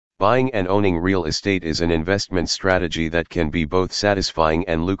Buying and owning real estate is an investment strategy that can be both satisfying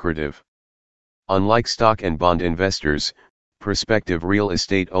and lucrative. Unlike stock and bond investors, prospective real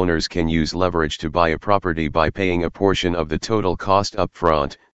estate owners can use leverage to buy a property by paying a portion of the total cost up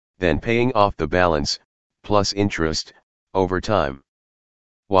front, then paying off the balance, plus interest, over time.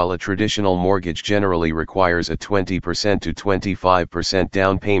 While a traditional mortgage generally requires a 20% to 25%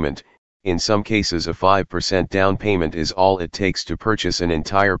 down payment, in some cases a 5% down payment is all it takes to purchase an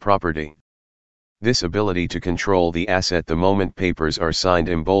entire property. This ability to control the asset the moment papers are signed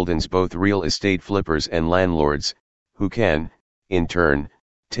emboldens both real estate flippers and landlords, who can, in turn,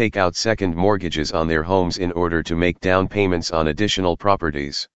 take out second mortgages on their homes in order to make down payments on additional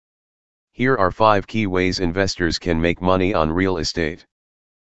properties. Here are 5 key ways investors can make money on real estate.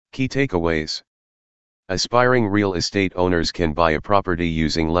 Key takeaways. Aspiring real estate owners can buy a property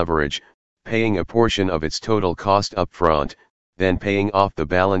using leverage, paying a portion of its total cost up front, then paying off the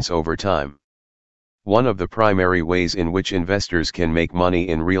balance over time. One of the primary ways in which investors can make money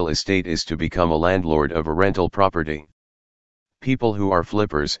in real estate is to become a landlord of a rental property. People who are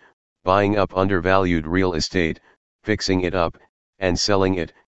flippers, buying up undervalued real estate, fixing it up, and selling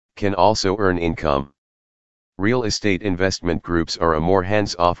it, can also earn income. Real estate investment groups are a more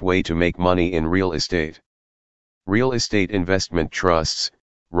hands-off way to make money in real estate. Real estate investment trusts,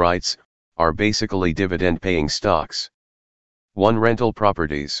 REITs, are basically dividend-paying stocks. 1. Rental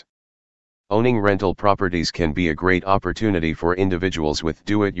properties. Owning rental properties can be a great opportunity for individuals with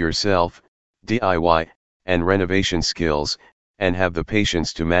do-it-yourself, DIY, and renovation skills, and have the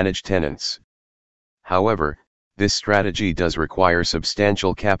patience to manage tenants. However, this strategy does require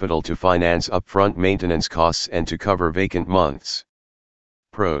substantial capital to finance upfront maintenance costs and to cover vacant months.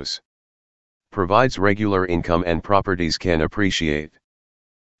 Pros. Provides regular income and properties can appreciate.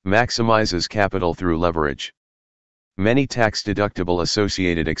 Maximizes capital through leverage. Many tax-deductible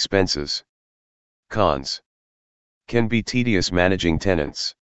associated expenses. Cons. Can be tedious managing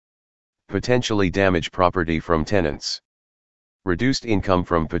tenants. Potentially damage property from tenants. Reduced income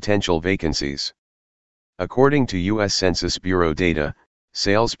from potential vacancies. According to U.S. Census Bureau data,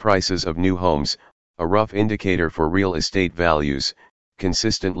 sales prices of new homes, a rough indicator for real estate values,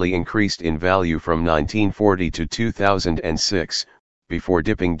 consistently increased in value from 1940 to 2006, before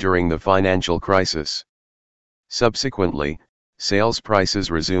dipping during the financial crisis. Subsequently, sales prices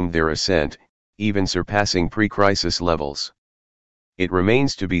resumed their ascent, even surpassing pre-crisis levels. It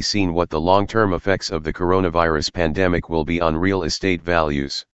remains to be seen what the long-term effects of the coronavirus pandemic will be on real estate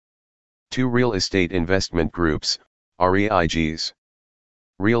values. 2. Real estate investment groups, REITs.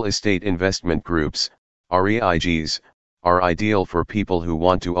 Real estate investment groups, REITs, are ideal for people who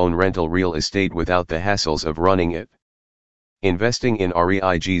want to own rental real estate without the hassles of running it. Investing in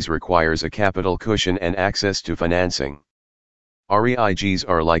REITs requires a capital cushion and access to financing. REITs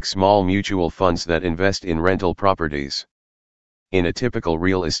are like small mutual funds that invest in rental properties. In a typical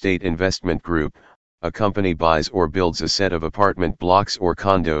real estate investment group, a company buys or builds a set of apartment blocks or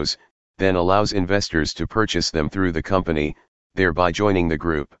condos, then allows investors to purchase them through the company, thereby joining the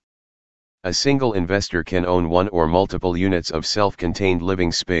group. A single investor can own one or multiple units of self-contained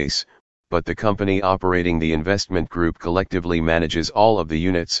living space, but the company operating the investment group collectively manages all of the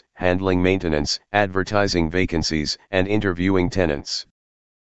units, handling maintenance, advertising vacancies, and interviewing tenants.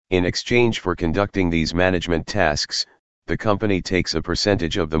 In exchange for conducting these management tasks, the company takes a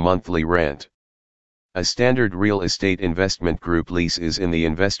percentage of the monthly rent. A standard real estate investment group lease is in the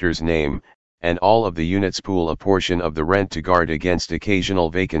investor's name, and all of the units pool a portion of the rent to guard against occasional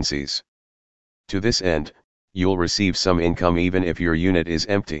vacancies. To this end, you'll receive some income even if your unit is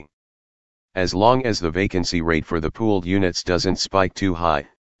empty. As long as the vacancy rate for the pooled units doesn't spike too high,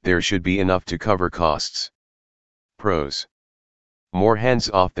 there should be enough to cover costs. Pros. More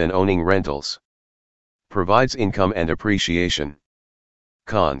hands-off than owning rentals. Provides income and appreciation.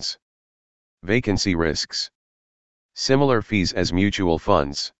 Cons. Vacancy risks. Similar fees as mutual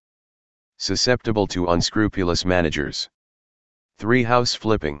funds. Susceptible to unscrupulous managers. 3. House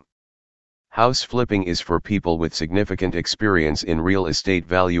flipping. House flipping is for people with significant experience in real estate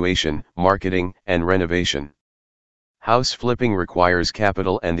valuation, marketing, and renovation. House flipping requires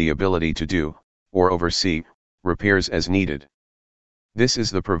capital and the ability to do, or oversee, repairs as needed. This is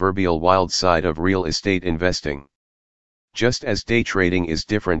the proverbial wild side of real estate investing. Just as day trading is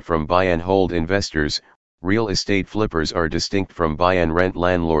different from buy and hold investors, real estate flippers are distinct from buy and rent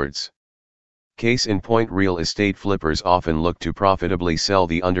landlords. Case in point, real estate flippers often look to profitably sell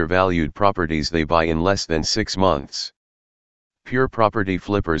the undervalued properties they buy in less than 6 months. Pure property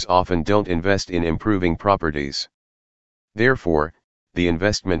flippers often don't invest in improving properties. Therefore, the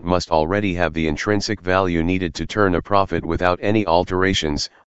investment must already have the intrinsic value needed to turn a profit without any alterations,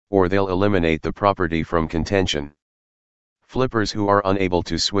 or they'll eliminate the property from contention. Flippers who are unable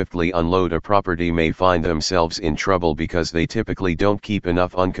to swiftly unload a property may find themselves in trouble because they typically don't keep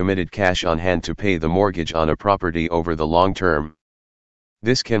enough uncommitted cash on hand to pay the mortgage on a property over the long term.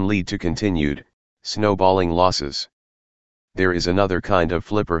 This can lead to continued, snowballing losses. There is another kind of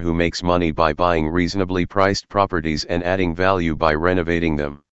flipper who makes money by buying reasonably priced properties and adding value by renovating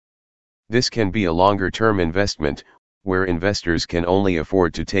them. This can be a longer-term investment, where investors can only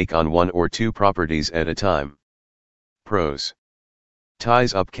afford to take on 1 or 2 properties at a time. Pros: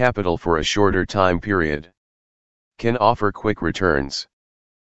 ties up capital for a shorter time period. Can offer quick returns.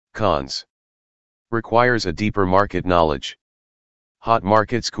 Cons: requires a deeper market knowledge. Hot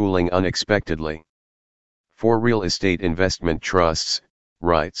markets cooling unexpectedly. For real estate investment trusts,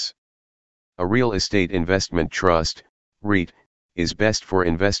 REITs. A real estate investment trust, REIT, is best for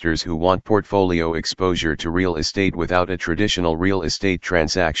investors who want portfolio exposure to real estate without a traditional real estate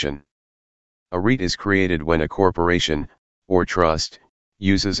transaction. A REIT is created when a corporation, or trust,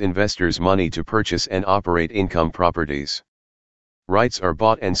 uses investors' money to purchase and operate income properties. REITs are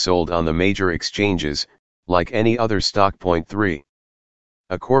bought and sold on the major exchanges, like any other stock. Point 3.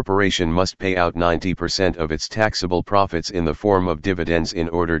 A corporation must pay out 90% of its taxable profits in the form of dividends in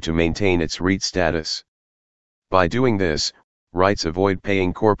order to maintain its REIT status. By doing this, REITs avoid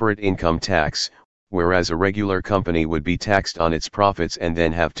paying corporate income tax, whereas a regular company would be taxed on its profits and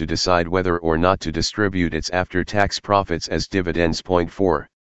then have to decide whether or not to distribute its after-tax profits as dividends. Point 4.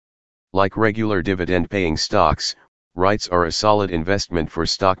 Like regular dividend-paying stocks, REITs are a solid investment for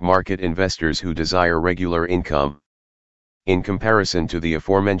stock market investors who desire regular income. In comparison to the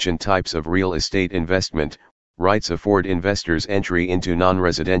aforementioned types of real estate investment, REITs afford investors entry into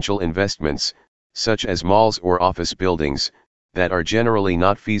non-residential investments, such as malls or office buildings, that are generally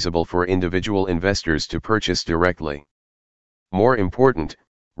not feasible for individual investors to purchase directly. More important,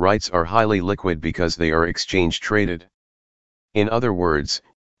 REITs are highly liquid because they are exchange traded. In other words,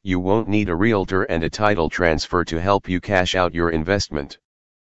 you won't need a realtor and a title transfer to help you cash out your investment.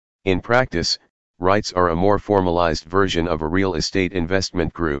 In practice, REITs are a more formalized version of a real estate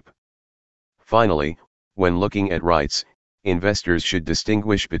investment group. Finally, when looking at REITs, investors should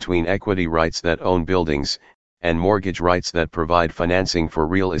distinguish between equity REITs that own buildings, and mortgage REITs that provide financing for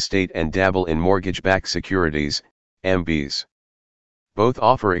real estate and dabble in mortgage-backed securities, MBS. Both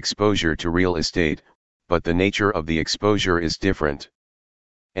offer exposure to real estate, but the nature of the exposure is different.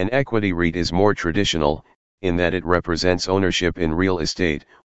 An equity REIT is more traditional, in that it represents ownership in real estate,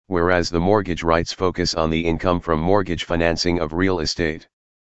 whereas the mortgage REITs focus on the income from mortgage financing of real estate.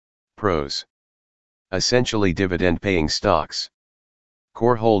 Pros: essentially dividend-paying stocks.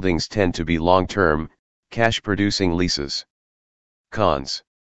 Core holdings tend to be long-term, cash-producing leases. Cons: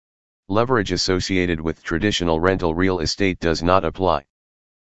 leverage associated with traditional rental real estate does not apply.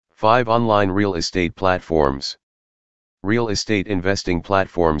 5 online real estate platforms. Real estate investing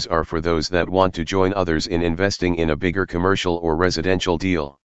platforms are for those that want to join others in investing in a bigger commercial or residential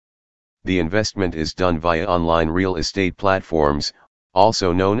deal. The investment is done via online real estate platforms,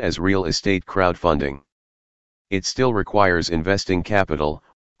 also known as real estate crowdfunding. It still requires investing capital,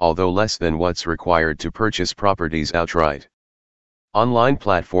 although less than what's required to purchase properties outright. Online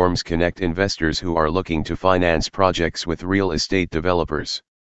platforms connect investors who are looking to finance projects with real estate developers.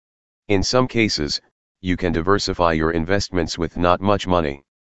 In some cases, you can diversify your investments with not much money.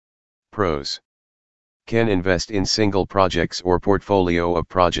 Pros: can invest in single projects or portfolio of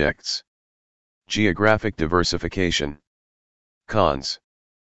projects. Geographic diversification. Cons: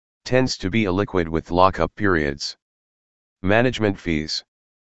 tends to be illiquid with lockup periods. Management fees.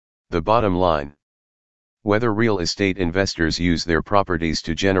 The bottom line: whether real estate investors use their properties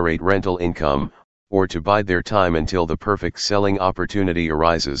to generate rental income, or to bide their time until the perfect selling opportunity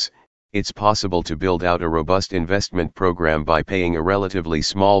arises, it's possible to build out a robust investment program by paying a relatively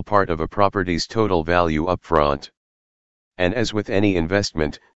small part of a property's total value upfront. And as with any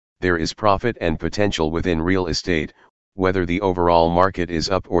investment, there is profit and potential within real estate, whether the overall market is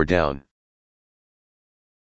up or down.